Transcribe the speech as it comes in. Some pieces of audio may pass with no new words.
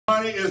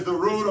is the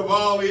root of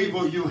all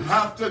evil. You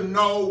have to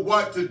know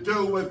what to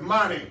do with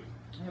money.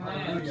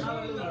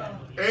 Amen.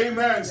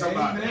 Amen,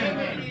 somebody.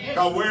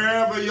 Because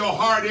wherever your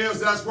heart is,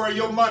 that's where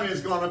your money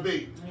is going to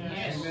be.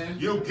 Yes.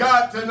 You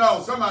got to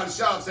know. Somebody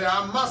shout, say,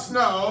 I must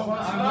know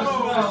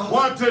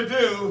what to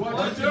do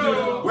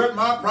with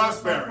my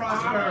prosperity.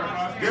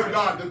 Give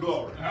God the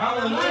glory.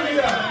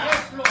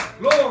 Hallelujah.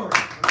 Glory.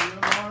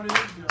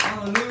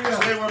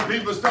 Hallelujah. See, when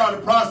people start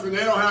to prosper,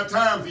 they don't have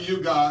time for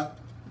you, God.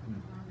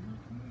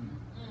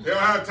 They don't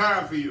have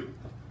time for you.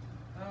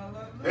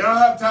 They don't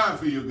have time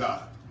for you,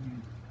 God.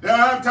 They don't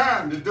have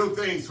time to do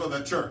things for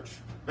the church.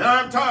 They don't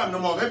have time no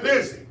more. They're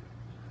busy.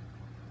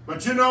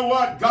 But you know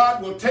what?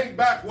 God will take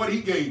back what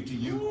he gave to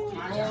you.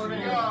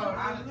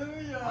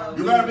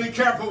 You got to be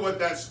careful with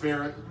that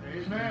spirit.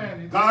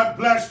 Amen. God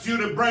blessed you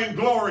to bring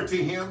glory to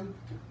him.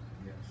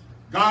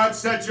 God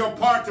set you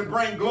apart to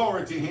bring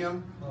glory to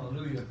him.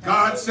 Hallelujah.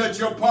 God set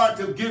you apart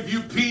to give you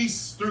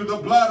peace through the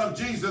blood of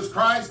Jesus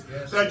Christ,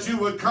 that you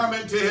would come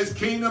into his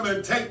kingdom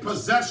and take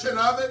possession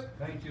of it.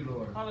 Thank you,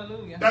 Lord.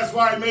 Hallelujah. That's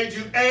why he made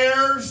you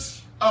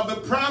heirs of the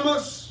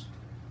promise,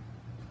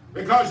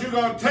 because you're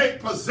going to take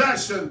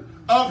possession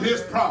of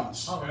his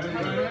promise.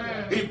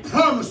 Amen. He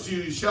promised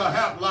you shall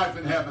have life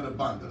and have it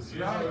abundance.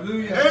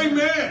 Hallelujah.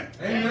 Amen.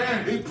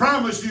 Amen. He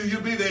promised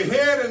you'll be the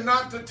head and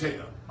not the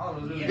tail.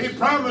 Hallelujah. He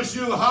promised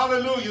you,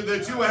 hallelujah,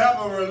 that you will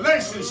have a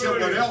relationship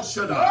with El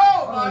Shaddai.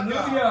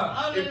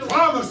 Hallelujah. He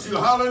promised you,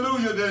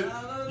 hallelujah,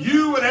 that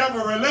you would have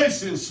a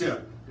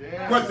relationship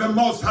with the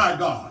Most High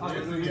God.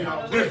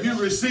 Hallelujah. If you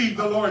receive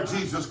the Lord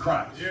Jesus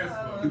Christ.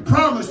 He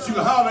promised you,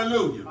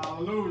 hallelujah,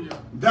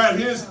 that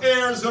his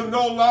heirs are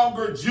no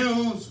longer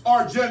Jews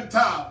or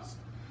Gentiles,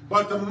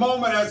 but the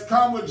moment has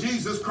come with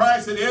Jesus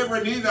Christ, and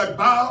every knee that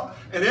bow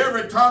and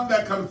every tongue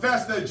that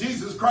confess that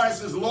Jesus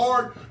Christ is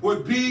Lord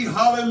would be,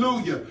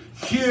 hallelujah,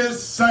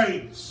 his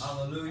saints.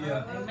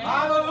 Hallelujah.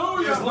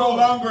 It's no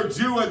longer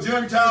Jew or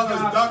Gentile.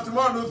 As Dr.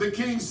 Martin Luther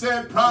King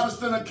said,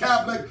 Protestant or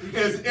Catholic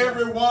is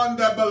everyone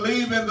that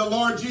believes in the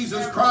Lord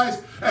Jesus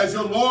Christ as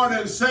your Lord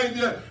and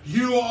Savior.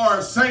 You are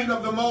a saint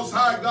of the Most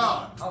High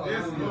God.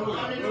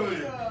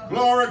 Hallelujah.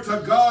 Glory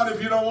to God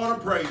if you don't want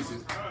to praise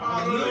it.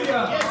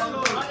 Hallelujah.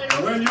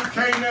 When you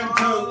came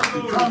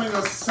into becoming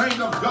a saint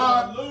of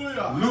God,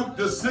 Luke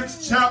the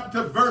 6th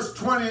chapter, verse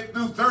 20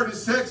 through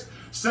 36,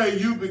 say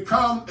you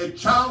become a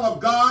child of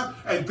God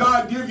and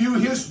God give you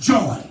his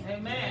joy.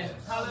 Amen.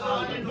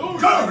 Hallelujah.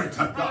 Glory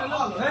to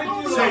God.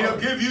 Thank you, Say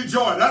Lord. he'll give you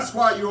joy. That's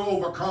why you're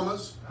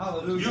overcomers.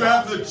 Hallelujah. You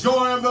have the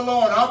joy of the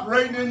Lord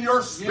operating in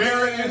your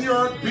spirit, in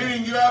your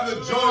being. You have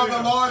the joy of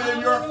the Lord in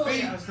your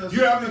feet.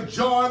 You have the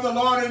joy of the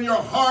Lord in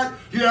your heart.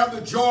 You have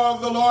the joy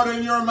of the Lord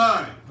in your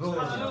mind. Glory.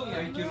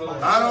 Thank you,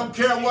 Lord. I don't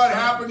care what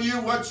happened to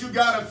you, what you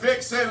got to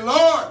fix. Say,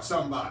 Lord,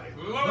 somebody.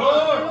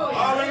 Lord.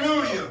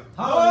 Hallelujah.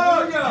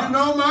 Hallelujah. You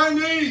know my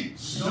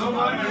needs. You know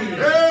my needs.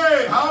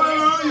 Hey,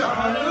 hallelujah.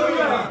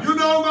 Hallelujah. You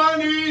know my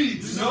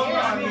needs. You know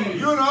my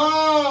needs. You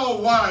know,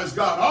 wise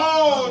God,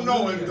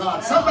 all-knowing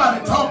God.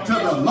 Somebody talk to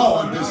the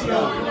Lord this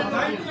morning.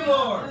 Thank you,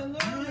 Lord.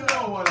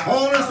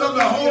 Wholeness of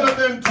the holy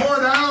been tore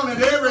down,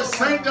 and every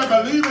saint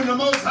that believes in the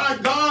Most High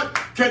God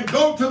can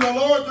go to the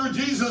Lord through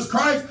Jesus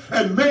Christ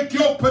and make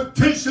your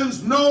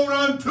petitions known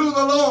unto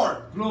the Lord.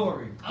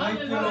 Glory. Thank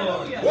you,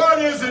 Lord. What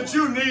is it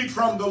you need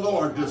from the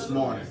Lord this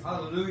morning?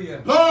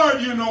 Hallelujah.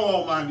 Lord, you know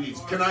all my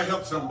needs. Can I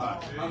help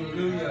somebody?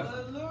 Hallelujah.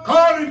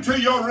 According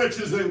to your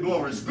riches and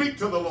glory, speak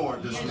to the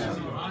Lord this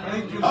morning.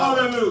 Thank you.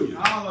 Hallelujah.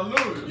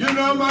 Hallelujah. You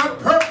know my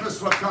purpose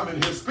for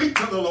coming here. Speak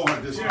to the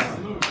Lord this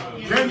morning.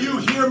 Can you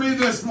hear me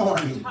this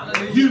morning?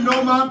 You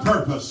know my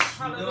purpose.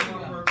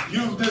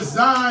 You've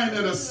designed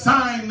and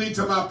assigned me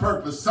to my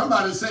purpose.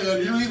 Somebody say,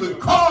 and you even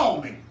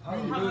call me.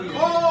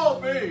 Call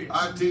me.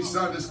 I teach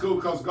Sunday school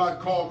because God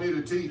called me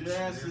to teach.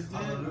 Yes, it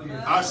did.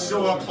 I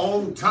show up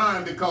on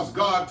time because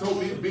God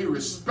told me to be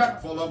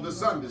respectful of the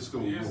Sunday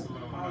school.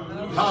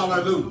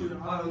 Hallelujah.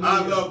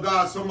 I love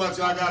God so much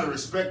I got to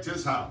respect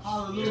his house.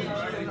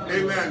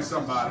 Amen,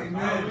 somebody.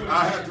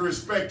 I have to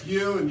respect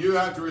you and you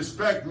have to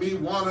respect me,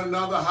 one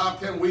another. How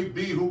can we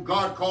be who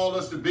God called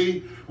us to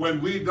be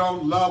when we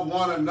don't love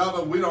one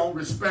another? We don't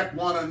respect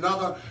one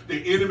another.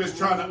 The enemy is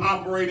trying to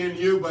operate in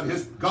you, but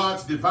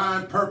God's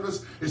divine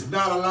purpose is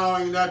not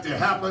allowing that to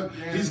happen.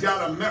 He's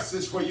got a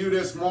message for you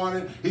this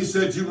morning. He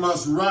said you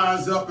must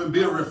rise up and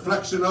be a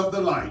reflection of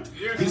the light.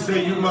 He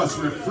said you must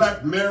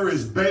reflect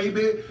Mary's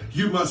baby.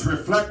 You must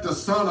reflect the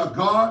Son of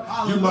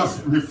God. You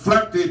must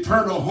reflect the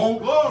eternal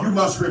hope. You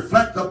must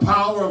reflect the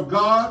power of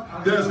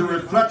God. There's a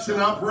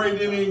reflection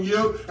operating in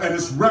you, and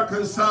it's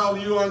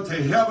reconciling you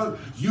unto heaven.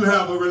 You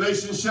have a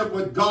relationship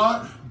with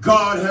God.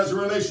 God has a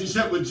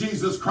relationship with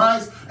Jesus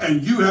Christ,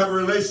 and you have a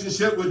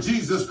relationship with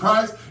Jesus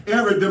Christ.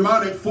 Every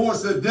demonic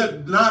force that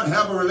did not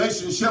have a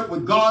relationship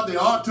with God, they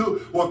ought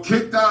to, were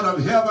kicked out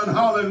of heaven.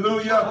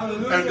 Hallelujah.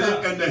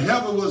 And the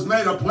heaven was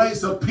made a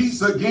place of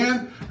peace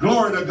again.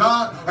 Glory to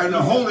God. And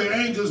the holy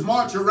angels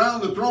march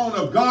around the throne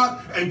of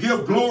God and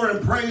give glory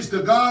and praise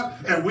to God.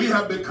 And we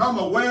have become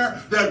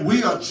aware that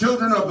we are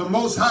children of the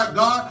Most High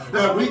God,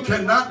 that we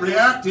cannot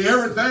react to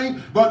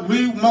everything, but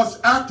we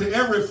must act to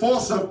every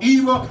force of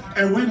evil,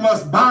 and we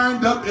must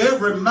bind up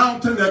every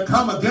mountain that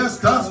come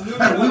against us,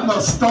 and we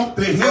must stomp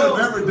the head of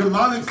every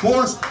demonic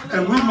force,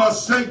 and we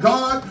must say,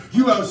 God,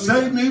 you have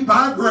saved me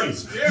by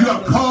grace. You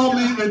have called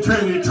me into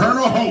an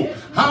eternal hope.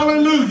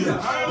 Hallelujah.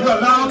 You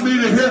allowed me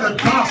to hear the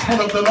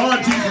gospel of the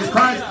Lord Jesus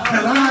Christ,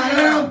 and I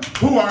am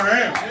who I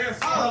am.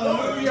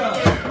 Hallelujah.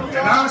 And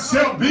I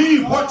shall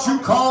be what you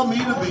call me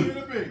to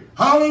be.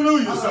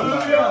 Hallelujah,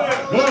 somebody.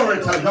 Glory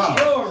to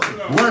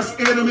God. Worst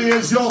enemy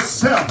is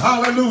yourself.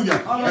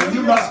 Hallelujah. And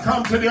you must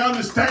come to the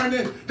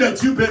understanding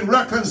that you've been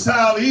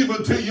reconciled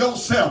even to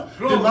yourself.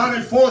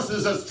 Demonic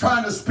forces is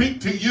trying to speak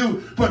to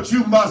you, but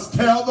you must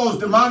tell those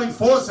demonic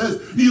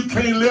forces you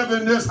can't live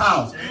in this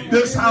house.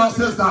 This house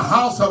is the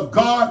house of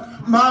God.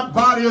 My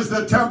body is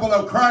the temple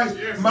of Christ.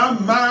 My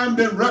mind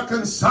been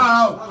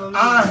reconciled.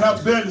 I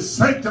have been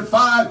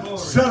sanctified,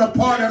 set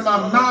apart in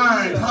my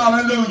mind.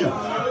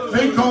 Hallelujah.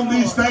 Think on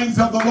these things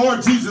of the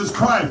Lord Jesus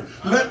Christ.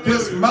 Let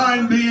this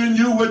mind be in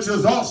you, which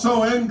is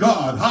also in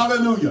God.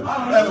 Hallelujah.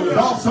 And it was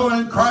also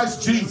in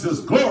Christ Jesus.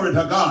 Glory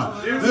to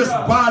God. This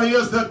body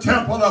is the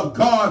temple of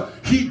God.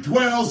 He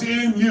dwells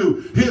in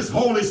you. His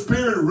Holy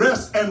Spirit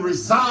rests and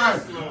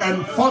resides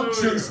and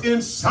functions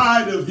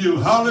inside of you.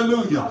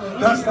 Hallelujah.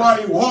 That's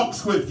why he walks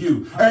with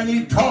you, and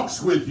he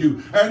talks with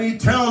you, and he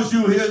tells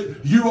you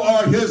you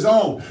are his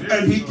own,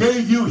 and he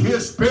gave you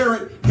his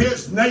spirit,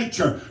 his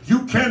nature.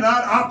 You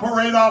cannot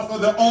operate off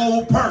of the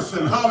old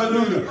person.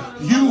 Hallelujah.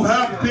 You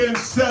have been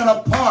set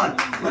apart.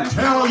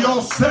 Tell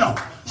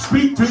yourself.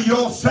 Speak to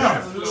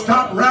yourself.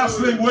 Stop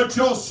wrestling with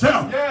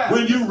yourself.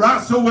 When you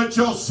wrestle with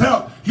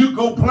yourself, you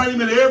go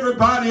blaming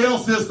everybody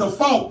else as the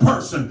fault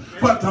person.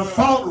 But the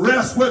fault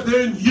rests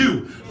within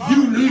you.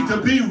 You need to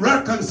be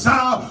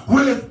reconciled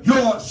with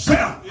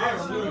yourself.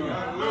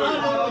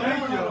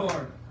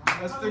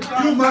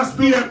 You must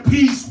be at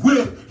peace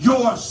with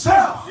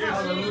yourself.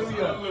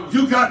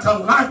 You got to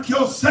like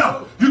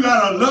yourself. You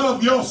got to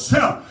love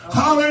yourself.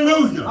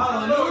 Hallelujah.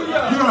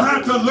 You don't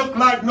have to look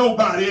like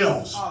nobody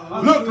else.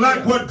 Look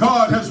like what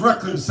God has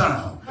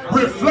reconciled.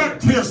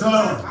 Reflect his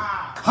love.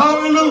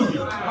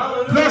 Hallelujah.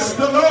 Bless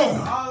the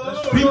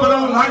Lord. People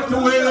don't like the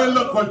way they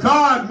look. Well,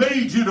 God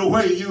made you the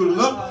way you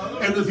look.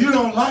 And if you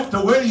don't like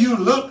the way you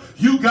look,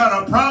 you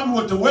got a problem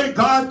with the way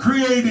God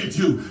created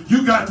you.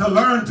 You got to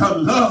learn to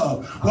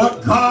love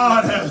what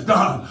God has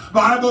done.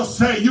 Bible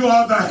say you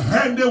are the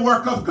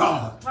handiwork of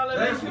God.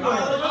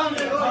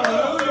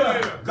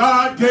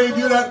 God gave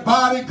you that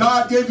body.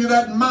 God gave you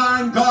that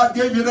mind. God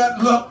gave you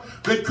that look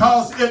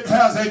because it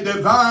has a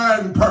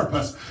divine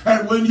purpose.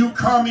 And when you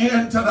come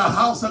into the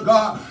house of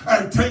God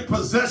and take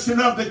possession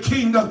of the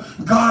kingdom,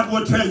 God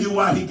will tell you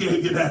why he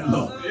gave you that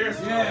look.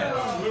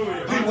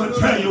 He will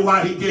tell you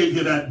why he gave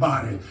you that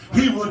body.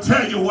 He will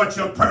tell you what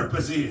your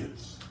purpose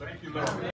is. Thank you, Lord.